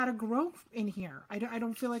don't know how to grow in here. I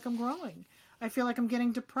don't feel like I'm growing. I feel like I'm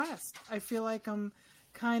getting depressed. I feel like I'm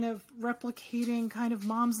kind of replicating kind of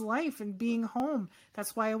mom's life and being home.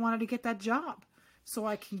 That's why I wanted to get that job, so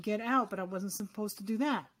I can get out, but I wasn't supposed to do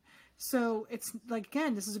that. So it's like,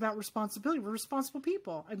 again, this is about responsibility. We're responsible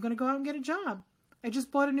people. I'm going to go out and get a job. I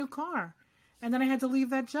just bought a new car, and then I had to leave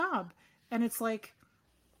that job. And it's like,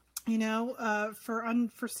 for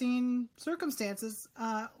unforeseen circumstances,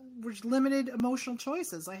 which limited emotional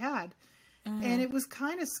choices I had. And it was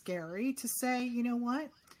kind of scary to say, you know what?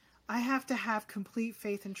 I have to have complete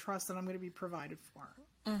faith and trust that I'm going to be provided for.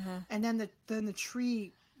 And then the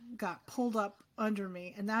tree got pulled up under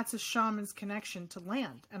me, and that's a shaman's connection to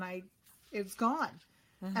land. And it was gone.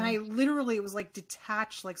 And I literally, it was like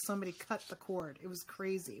detached, like somebody cut the cord. It was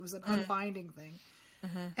crazy. It was an unbinding thing.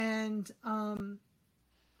 And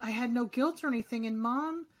I had no guilt or anything. And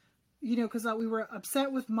mom, because we were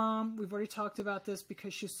upset with mom. We've already talked about this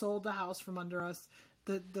because she sold the house from under us,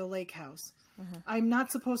 the lake house. I'm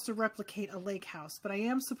not supposed to replicate a lake house, but I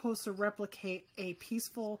am supposed to replicate a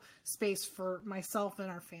peaceful space for myself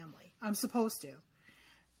and our family. I'm supposed to.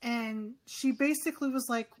 And she basically was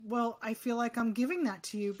like, well, I feel like I'm giving that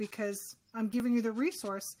to you because I'm giving you the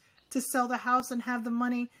resource to sell the house and have the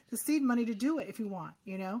money, the seed money to do it if you want,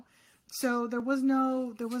 So there was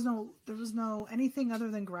no anything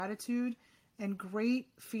other than gratitude and great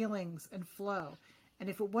feelings and flow. And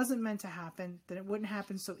if it wasn't meant to happen, then it wouldn't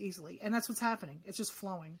happen so easily. And that's what's happening. It's just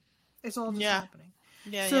flowing. It's all just happening.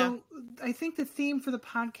 Yeah. So I think the theme for the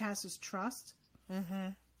podcast is trust.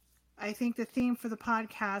 I think the theme for the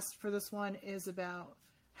podcast for this one is about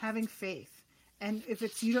having faith. And if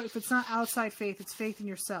it's not outside faith, it's faith in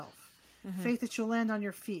yourself. Faith that you'll land on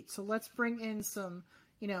your feet. So let's bring in some,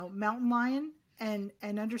 mountain lion and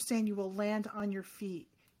understand you will land on your feet.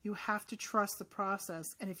 You have to trust the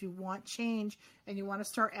process. And if you want change and you want to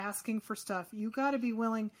start asking for stuff, you got to be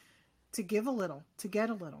willing to give a little, to get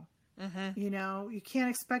a little. You can't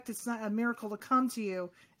expect it's not a miracle to come to you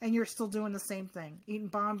and you're still doing the same thing, eating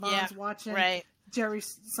bonbons, watching Jerry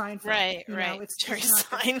Seinfeld. Right. It's Jerry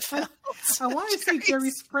Seinfeld. I wanted to say Jerry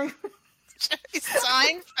Springer. Jerry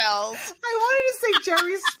Seinfeld. I wanted to say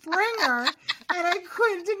Jerry Springer, and I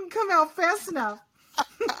couldn't. It didn't come out fast enough.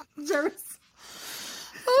 Jerry.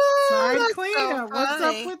 Side cleaner. So what's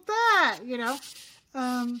up with that?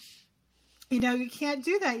 You can't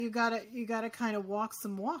do that. You gotta kind of walk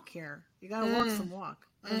some walk here. You gotta walk some walk.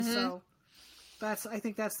 And so I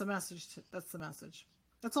think that's the message. That's the message.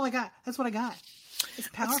 That's all I got. That's what I got. It's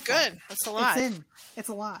powerful. That's good. That's a lot. It's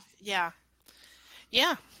a lot. Yeah.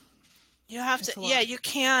 You have to. Yeah, you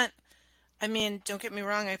can't. I mean, don't get me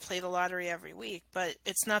wrong. I play the lottery every week, but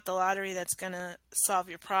it's not the lottery that's gonna solve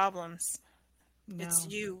your problems. No.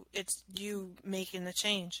 It's you making the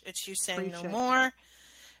change. It's you saying no more.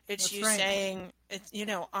 It's that's you saying,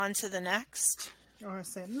 on to the next. Or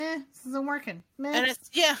say, meh, this isn't working. Meh. And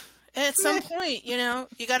and at some point, you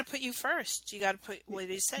got to put you first. You got to put, what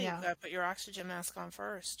do you say? You got to put your oxygen mask on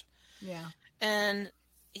first. Yeah. And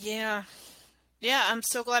I'm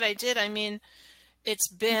so glad I did. I mean, it's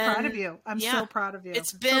been. I'm proud of you. I'm so proud of you.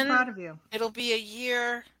 It's been. So proud of you. It'll be a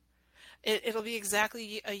year. It'll be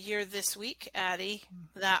exactly a year this week, Addie,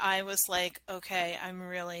 that I was like, okay, I'm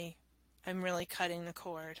really cutting the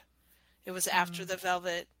cord. It was after the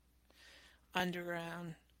Velvet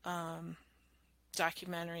Underground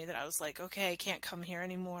documentary that I was like, okay, I can't come here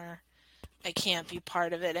anymore. I can't be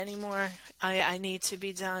part of it anymore. I need to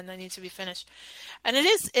be done. I need to be finished. And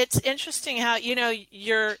it's interesting how,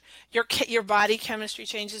 your body chemistry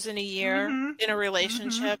changes in a year in a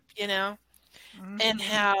relationship, and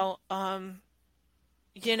how,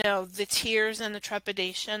 the tears and the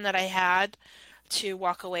trepidation that I had to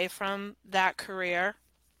walk away from that career.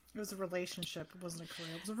 It was a relationship. It wasn't a career.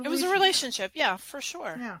 It was a It was a relationship. relationship, yeah, for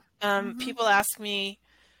sure. Yeah. People ask me,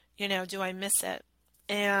 do I miss it?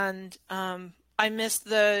 And I miss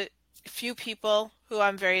the few people who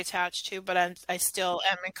I'm very attached to, but I still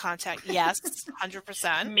am in contact. Yes,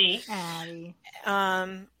 100%. Me. Addie.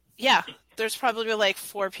 Yeah, there's probably like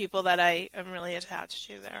 4 people that I am really attached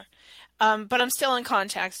to there. But I'm still in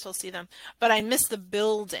contact, still see them. But I miss the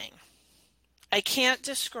building. I can't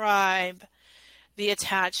describe the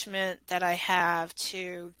attachment that I have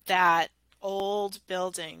to that old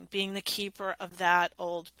building, being the keeper of that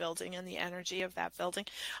old building and the energy of that building.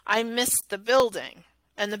 I miss the building,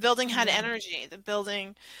 and the building had energy. The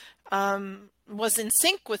building was in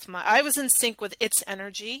sync with I was in sync with its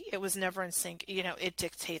energy. It was never in sync. It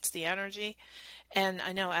dictates the energy. And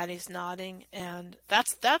I know Addie's nodding, and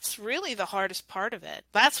that's really the hardest part of it.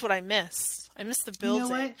 That's what I miss. I miss the building.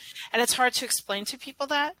 You know what? And it's hard to explain to people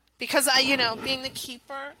that because being the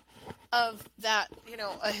keeper of that,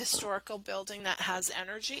 a historical building that has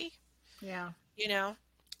energy, Yeah.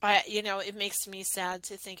 it makes me sad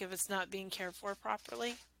to think if it's not being cared for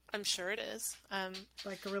properly. I'm sure it is.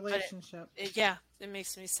 Like a relationship. It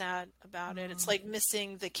makes me sad about it. It's like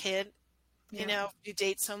missing the kid. Yeah. You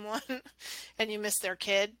date someone and you miss their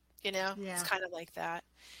kid, it's kind of like that.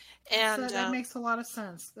 And So that makes a lot of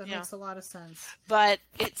sense. That makes a lot of sense. But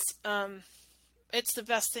it's the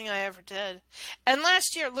best thing I ever did. And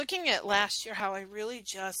looking at last year, how I really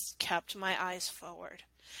just kept my eyes forward.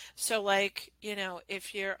 So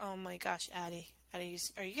if you're, oh my gosh, Addie, are you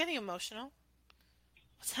getting emotional?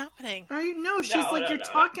 What's happening? No, she's you're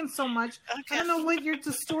talking so much. Okay. I don't know what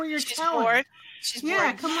the story you're telling. Bored. She's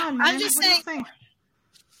bored. Come on, man. I'm just saying.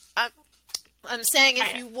 I'm saying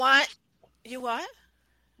if you want, you what?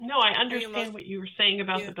 No, I understand what you were saying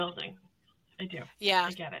about the building. I do. Yeah.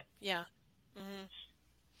 I get it. Yeah. Mm-hmm.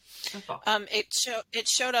 That's all. It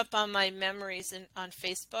showed up on my memories on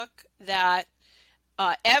Facebook that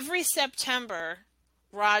every September,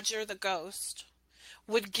 Roger the ghost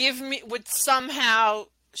would somehow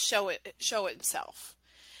show itself,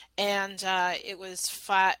 and it was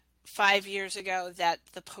 5 years ago that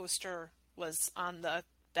the poster was on the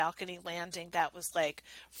balcony landing. That was like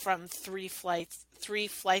from 3 flights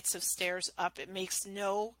of stairs up. It makes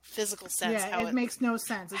no physical sense. Yeah, it makes no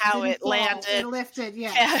sense. How it landed. It lifted.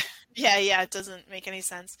 Yeah. Yeah. It doesn't make any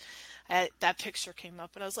sense. That picture came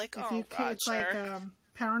up, and I was like, Roger. It's like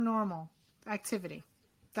paranormal activity.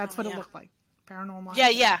 That's what it looked like. Paranormal.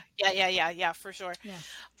 Yeah, for sure. Yeah.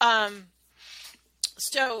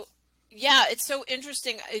 So, yeah, it's so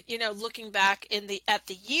interesting, looking back at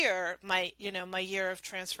the year, my year of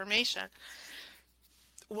transformation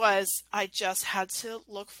was I just had to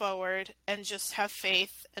look forward and just have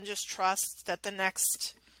faith and just trust that the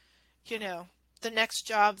next job,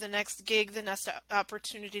 the next gig, the next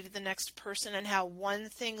opportunity to the next person, and how one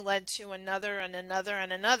thing led to another and another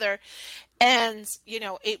and another. And,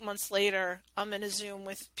 8 months later, I'm in a Zoom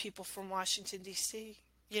with people from Washington, D.C.,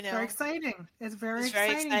 Very exciting. It's very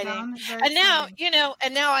exciting. Don. And now,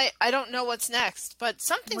 I don't know what's next, but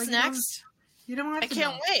something's next. You don't have to I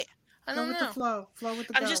can't wait. I don't know. Go with the flow. Flow with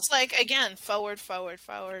the I'm just again, forward.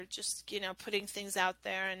 Just, putting things out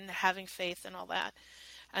there and having faith and all that.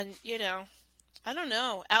 And, I don't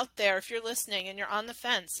know, out there, if you're listening and you're on the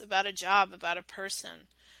fence about a job, about a person,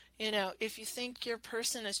 if you think your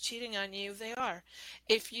person is cheating on you, they are.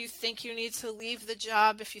 If you think you need to leave the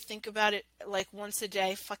job, if you think about it like once a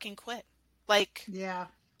day, fucking quit.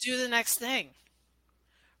 Do the next thing.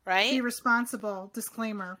 Right? Be responsible.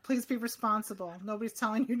 Disclaimer. Please be responsible. Nobody's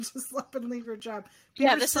telling you to just up and leave your job.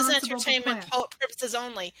 This is entertainment purposes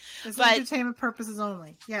only. This is entertainment purposes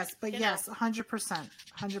only. Yes, but yes, 100%.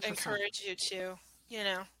 100%. Encourage you to,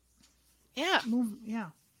 Move, yeah.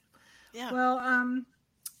 Well,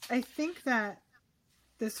 I think that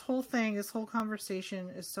this whole conversation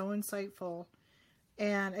is so insightful,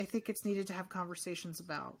 and I think it's needed to have conversations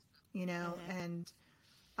about, and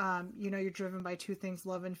you're driven by 2 things,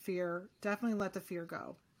 love and fear. Definitely let the fear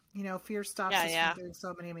go. Fear stops us from doing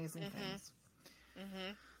so many amazing things.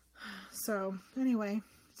 Mm-hmm. So anyway,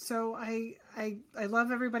 I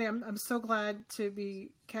love everybody. I'm so glad to be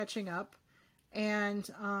catching up, and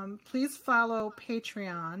please follow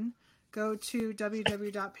Patreon. Go to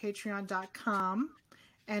www.patreon.com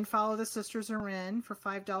and follow the Sisters Are In for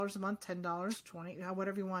 $5 a month, $10, $20,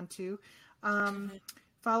 whatever you want to.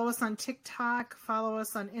 Follow us on TikTok, follow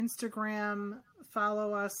us on Instagram,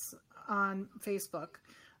 follow us on Facebook.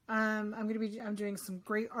 I'm doing some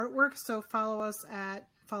great artwork, so follow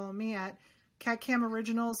me at CatCam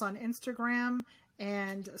Originals on Instagram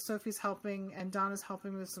and Sophie's helping, and Donna's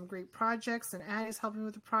helping with some great projects, and Addie's helping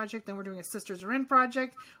with the project. Then we're doing a Sisters Are In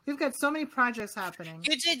project. We've got so many projects happening.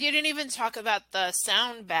 You didn't even talk about the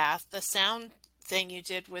sound bath, the sound thing you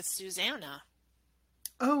did with Susanna.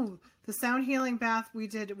 Oh, the sound healing bath we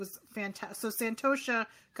did, it was fantastic. So Santosha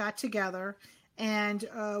got together, and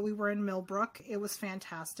we were in Millbrook. It was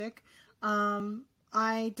fantastic.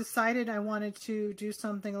 I decided I wanted to do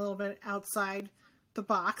something a little bit outside the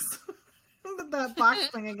box, the box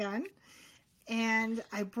thing again. And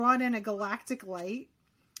I brought in a galactic light.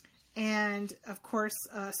 And of course,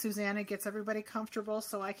 Susanna gets everybody comfortable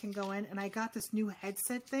so I can go in. And I got this new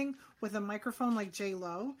headset thing with a microphone like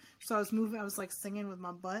J-Lo. So I was moving, I was like singing with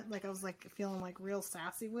my butt. Like I was like feeling like real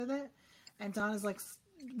sassy with it. And Donna's like,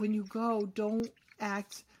 when you go, don't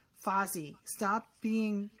act Fozzie. Stop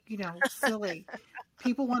being, silly.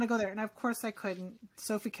 People want to go there. And of course I couldn't.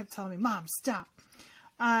 Sophie kept telling me, Mom, stop.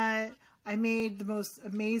 I made the most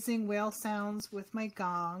amazing whale sounds with my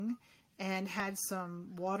gong and had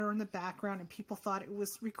some water in the background, and people thought it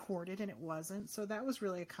was recorded, and it wasn't. So that was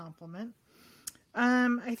really a compliment.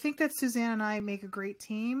 I think that Suzanne and I make a great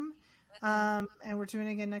team, and we're doing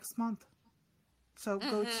it again next month. So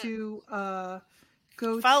go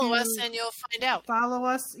follow us and you'll find out. Follow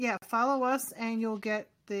us and you'll get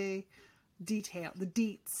the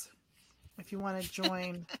deets, if you want to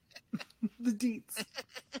join the deets.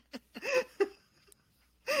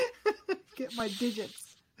 Get my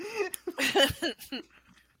digits.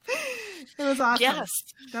 It was awesome. Yes.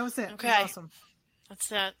 That was it. Okay. It was awesome.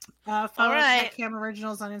 That's it. Follow All right. Cam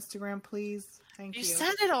Originals on Instagram, please. Thank you. You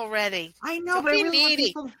said it already. I know, Don't but be I really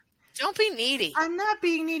needy. want people... Don't be needy. I'm not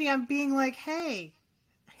being needy. I'm being like, hey,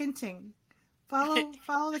 hinting. Follow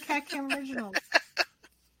the Cat Cam Originals.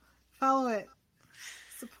 Follow it.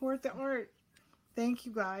 Support the art. Thank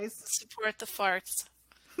you, guys. Support the farts.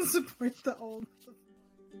 Support the old.